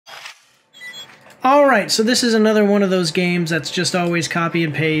All right, so this is another one of those games that's just always copy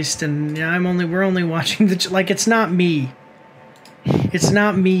and paste, and we're only watching like it's not me. It's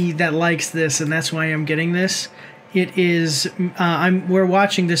not me that likes this, and that's why I'm getting this. It is we're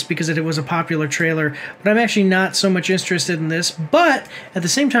watching this because it was a popular trailer, but I'm actually not so much interested in this. But at the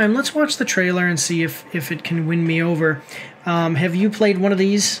same time, let's watch the trailer and see if it can win me over. Have you played one of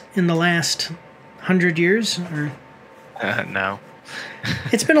these in the last 100 years? Or? No.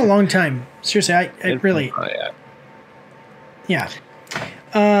 It's been a long time. Seriously, I really. Yeah.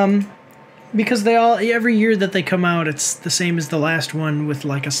 Because every year that they come out, it's the same as the last one with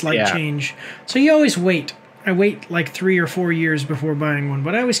like a slight change. So you always wait. I wait like 3 or 4 years before buying one,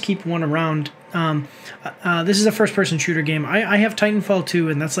 but I always keep one around. This is a first-person shooter game. I have Titanfall 2,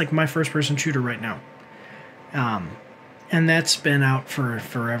 and that's like my first-person shooter right now. And that's been out for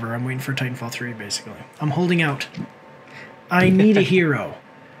forever. I'm waiting for Titanfall 3, basically. I'm holding out. I need a hero.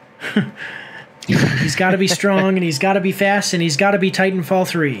 He's got to be strong, and he's got to be fast, and he's got to be Titanfall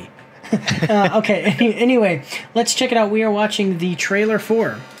 3. Okay, anyway, let's check it out. We are watching the trailer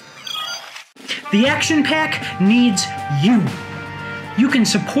for... The Action Pack needs you. You can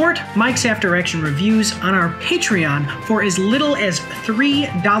support Mike's After Action Reviews on our Patreon for as little as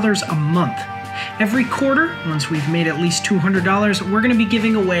 $3 a month. Every quarter, once we've made at least $200, we're going to be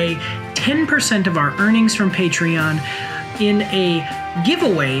giving away 10% of our earnings from Patreon in a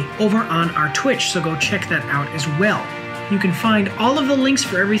giveaway over on our Twitch, so go check that out as well. You can find all of the links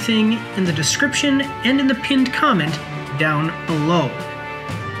for everything in the description and in the pinned comment down below.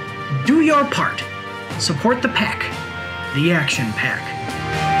 Do your part. Support the pack. The Action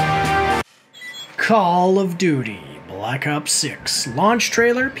Pack. Call of Duty Black Ops 6 launch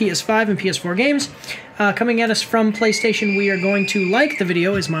trailer, PS5 and PS4 games. Coming at us from PlayStation, we are going to like the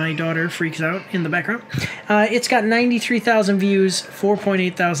video as my daughter freaks out in the background. It's got 93,000 views,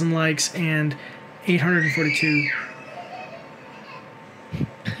 4.8 thousand likes, and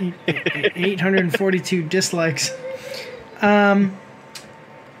 842 dislikes.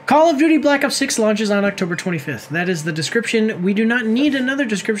 Call of Duty Black Ops 6 launches on October 25th. That is the description. We do not need another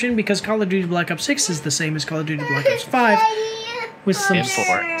description because Call of Duty Black Ops 6 is the same as Call of Duty Black Ops 5 with some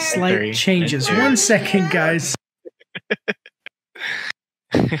slight changes. 1 second, guys.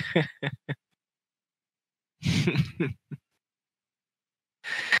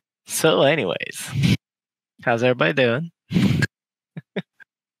 So anyways, how's everybody doing?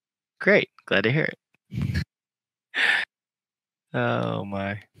 Great. Glad to hear it. Oh,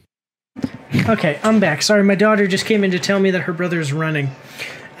 my. Okay, I'm back. Sorry, my daughter just came in to tell me that her brother's running.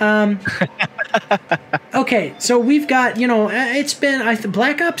 Okay, so we've got, it's been...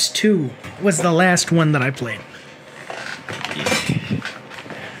 Black Ops 2 was the last one that I played.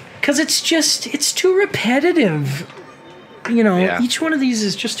 Because it's too repetitive. Each one of these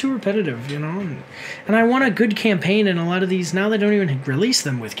is just too repetitive, And I want a good campaign, and a lot of these, now they don't even release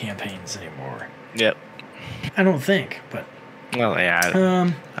them with campaigns anymore. Yep. I don't think, but... Well,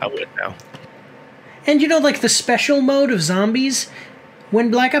 yeah, I wouldn't know. And like the special mode of zombies,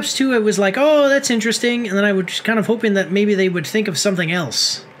 when Black Ops 2, it was like, oh, that's interesting, and then I was just kind of hoping that maybe they would think of something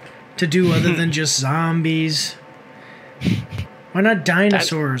else to do other than just zombies. Why not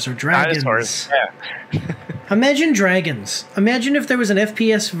dinosaurs or dragons? Dinosaurs, yeah. Imagine dragons. Imagine if there was an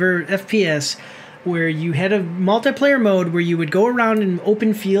FPS where you had a multiplayer mode where you would go around in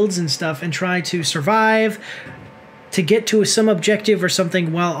open fields and stuff and try to survive, to get to some objective or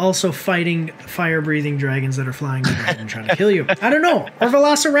something while also fighting fire-breathing dragons that are flying around and trying to kill you. I don't know. Or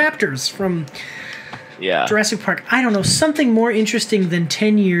velociraptors from Jurassic Park. I don't know. Something more interesting than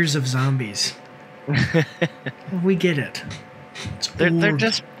 10 years of zombies. We get it. They're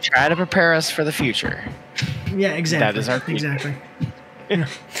just trying to prepare us for the future. Yeah, exactly. That is our future. Exactly. Yeah.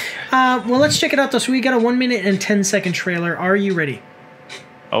 Well, let's check it out, though. So we got a 1 minute and 10-second trailer. Are you ready?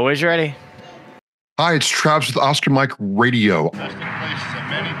 Always ready. Hi, it's Travis with Oscar Mike Radio.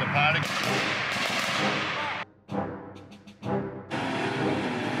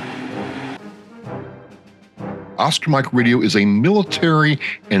 Oscar Mike Radio is a military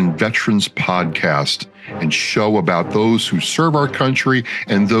and veterans podcast and show about those who serve our country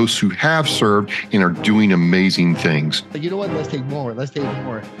and those who have served and are doing amazing things. You know what? Let's take more.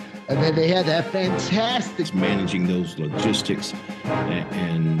 And then they had that fantastic... Managing those logistics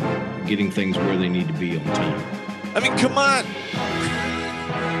and getting things where they need to be on time. I mean, come on.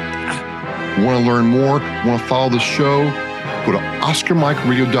 Want to learn more? Want to follow the show? Go to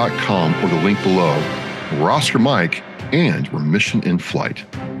OscarMikeRadio.com or the link below. We're Oscar Mike, and we're mission in flight.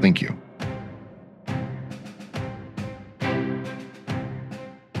 Thank you.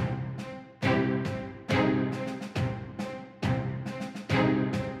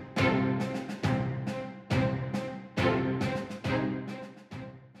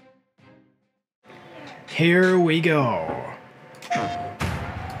 Here we go.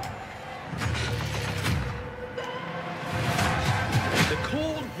 The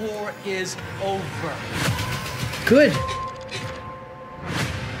Cold War is over. Good.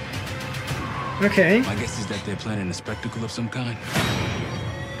 Okay. My guess is that they're planning a spectacle of some kind.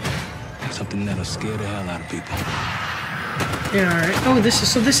 Something that'll scare the hell out of people. Yeah, all right. Oh,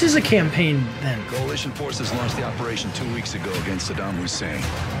 this is a campaign then. Coalition forces launched the operation 2 weeks ago against Saddam Hussein.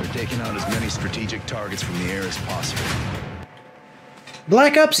 They're taking out as many strategic targets from the air as possible.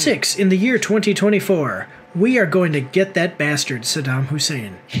 Black Ops 6 in the year 2024. We are going to get that bastard, Saddam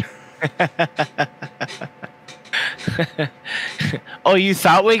Hussein. Oh, you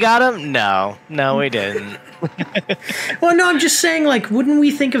thought we got him? No, we didn't. Well, no, I'm just saying, like, wouldn't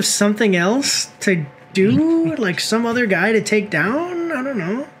we think of something else to do? Like, some other guy to take down? I don't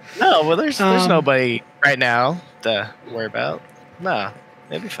know. No, well, there's nobody right now to worry about. No,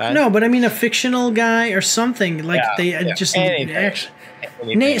 they'd be fine. No, but I mean a fictional guy or something. Like, just... Actually,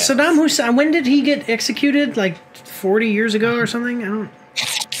 Saddam Hussein, when did he get executed? Like, 40 years ago or something? I don't...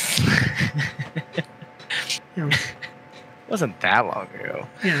 You know. It wasn't that long ago.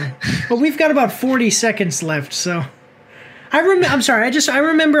 Yeah, but we've got about 40 seconds left, so I'm sorry. I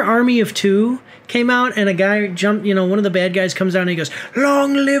remember Army of Two came out and a guy jumped. You know, one of the bad guys comes down and he goes,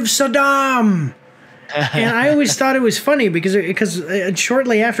 "Long live Saddam!" And I always thought it was funny because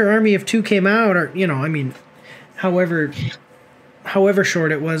shortly after Army of Two came out, or you know, I mean, however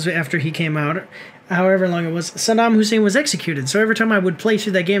short it was after he came out. However long it was, Saddam Hussein was executed. So every time I would play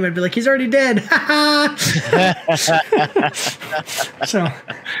through that game, I'd be like, he's already dead. So,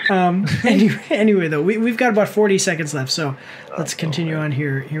 anyway, though, we've got about 40 seconds left. So let's continue on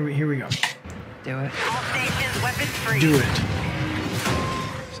here. Here we go. Do it. All stations, weapons free. Do it.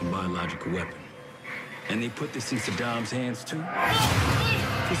 It's a biological weapon. And they put this in Saddam's hands, too?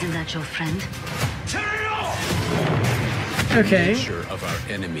 Isn't that your friend? Okay. The nature of our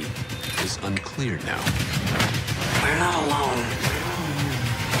enemy is unclear now. We're not alone.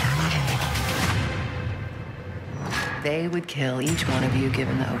 They would kill each one of you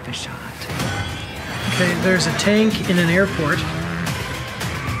given the open shot. Okay, there's a tank in an airport.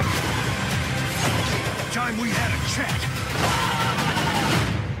 Time we had a chat.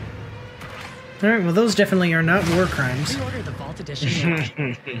 All right, well, those definitely are not war crimes. Order the Vault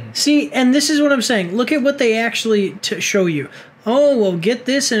Edition. See, and this is what I'm saying. Look at what they actually show you. Oh, well, get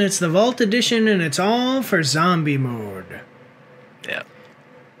this, and it's the Vault Edition, and it's all for zombie mode. Yeah.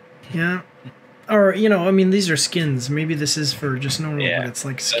 Yeah. Or, you know, I mean, these are skins. Maybe this is for just normal, but it's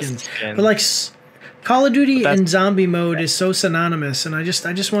like skins. But like Call of Duty and zombie mode is so synonymous, and I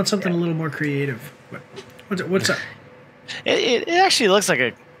just want something a little more creative. What's up? It actually looks like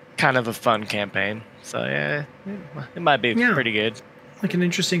a kind of a fun campaign. So yeah, it might be pretty good. Like an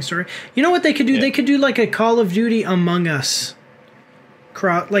interesting story. You know what they could do? Yeah. They could do like a Call of Duty Among Us.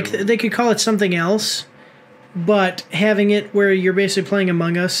 Like they could call it something else, but having it where you're basically playing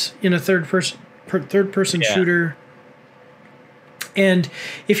Among Us in a third person shooter. And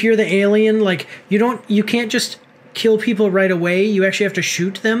if you're the alien, like you can't just kill people right away. You actually have to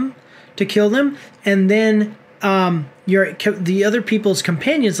shoot them to kill them, and then the other people's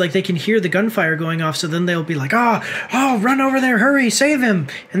companions, like they can hear the gunfire going off, so then they'll be like, oh, run over there, hurry, save him.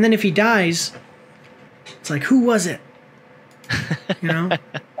 And then if he dies, it's like, who was it? You know?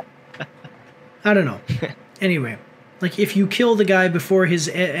 I don't know. Anyway, like if you kill the guy before his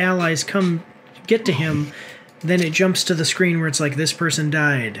allies come get to him, then it jumps to the screen where it's like, this person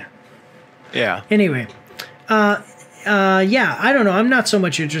died. Yeah. Anyway, yeah, I don't know. I'm not so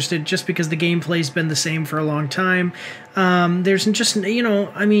much interested just because the gameplay's been the same for a long time. There's just, you know,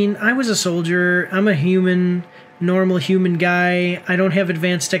 I mean, I was a soldier. I'm a normal human guy. I don't have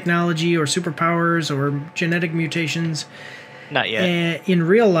advanced technology or superpowers or genetic mutations. Not yet. In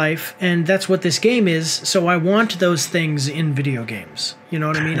real life, and that's what this game is. So I want those things in video games. You know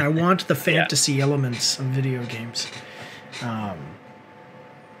what I mean? I want the fantasy elements of video games.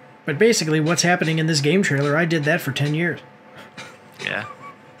 But basically, what's happening in this game trailer, I did that for 10 years. Yeah.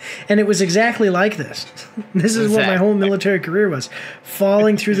 And it was exactly like this. This is what my whole military career was.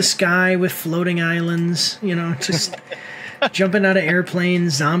 Falling through the sky with floating islands, you know, just jumping out of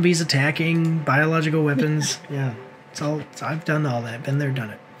airplanes, zombies attacking, biological weapons. Yeah. I've done all that. Been there,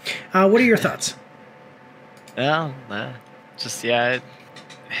 done it. What are your thoughts? Well, just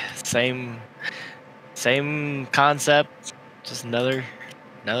same concept, just another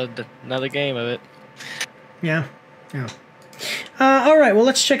game of it. Yeah. All right, well,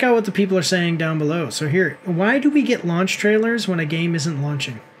 let's check out what the people are saying down below. So here, why do we get launch trailers when a game isn't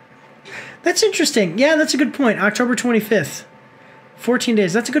launching? That's interesting. Yeah, that's a good point. October 25th. 14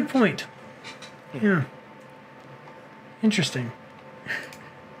 days. That's a good point. Yeah. Interesting.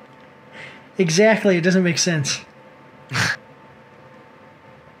 Exactly, it doesn't make sense.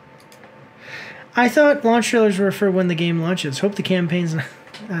 I thought launch trailers were for when the game launches. Hope the campaign's not...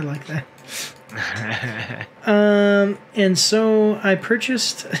 I like that. And so I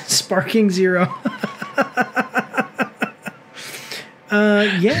purchased Sparking Zero.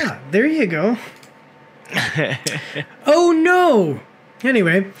 Yeah, there you go. Oh no!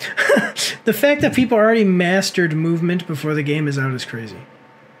 Anyway, the fact that people already mastered movement before the game is out is crazy.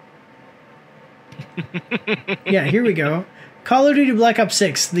 Yeah, here we go. Call of Duty Black Ops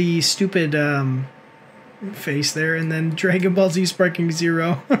 6, the stupid face there, and then Dragon Ball Z Sparking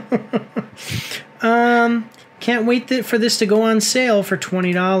Zero. Can't wait for this to go on sale for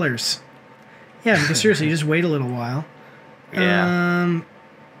 $20. Yeah, because seriously, just wait a little while. Yeah.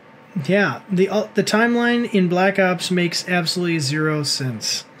 Yeah, the timeline in Black Ops makes absolutely zero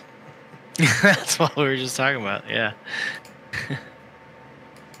sense. That's what we were just talking about, yeah.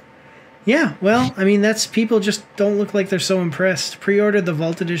 Yeah, well, I mean, that's people just don't look like they're so impressed. Pre-ordered the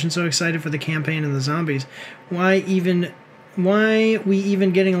Vault Edition, so excited for the campaign and the zombies. Why we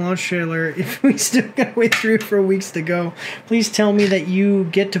even getting a launch trailer if we still gotta wait 3 or 4 weeks to go? Please tell me that you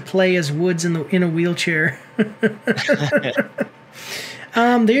get to play as Woods in a wheelchair.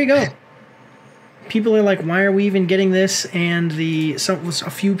 There you go. People are like, why are we even getting this? And a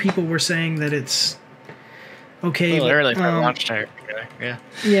few people were saying that it's okay. A little early for launch trailer. Yeah.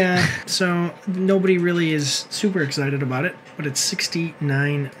 Yeah, so nobody really is super excited about it, but it's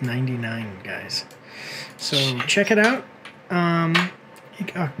 $69.99, guys. So check it out.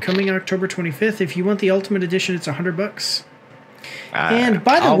 Coming October 25th. If you want the Ultimate Edition, it's $100. And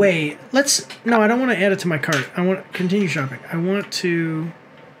by the way, no, I don't want to add it to my cart. I want to continue shopping. I want to.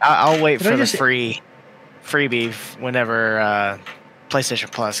 I'll wait for the freebie whenever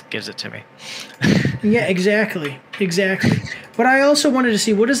PlayStation Plus gives it to me. Yeah, exactly. But I also wanted to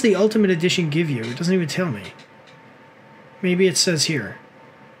see, what does the Ultimate Edition give you? It doesn't even tell me. Maybe it says here.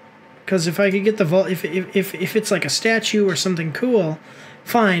 Because if I could get the vault, if it's like a statue or something cool,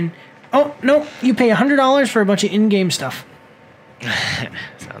 fine. Oh no, you pay $100 for a bunch of in-game stuff.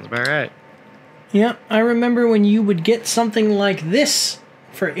 Sounds about right. Yeah, I remember when you would get something like this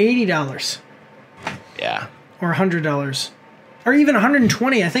for $80. Yeah. Or $100. Or even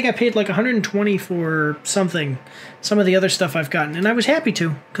 $120. I think I paid like $120 for something. Some of the other stuff I've gotten. And I was happy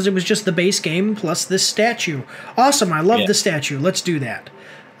to, because it was just the base game plus this statue. Awesome, I love the statue. Let's do that.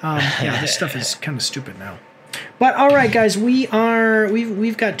 Yeah, this stuff is kind of stupid now. But all right, guys, we've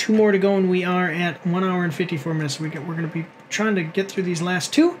got 2 more to go, and we are at 1 hour and 54 minutes. We're going to be trying to get through these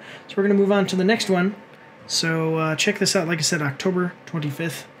last 2, so we're going to move on to the next one. So check this out. Like I said, October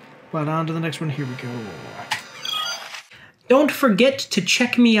 25th. But on to the next one. Here we go. Don't forget to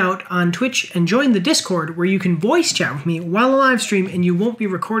check me out on Twitch and join the Discord, where you can voice chat with me while I live stream, and you won't be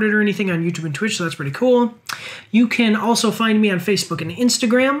recorded or anything on YouTube and Twitch, so that's pretty cool. You can also find me on Facebook and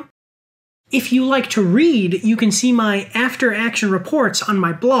Instagram. If you like to read, you can see my after-action reports on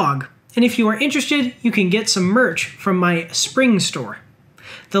my blog. And if you are interested, you can get some merch from my spring store.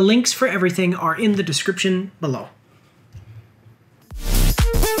 The links for everything are in the description below.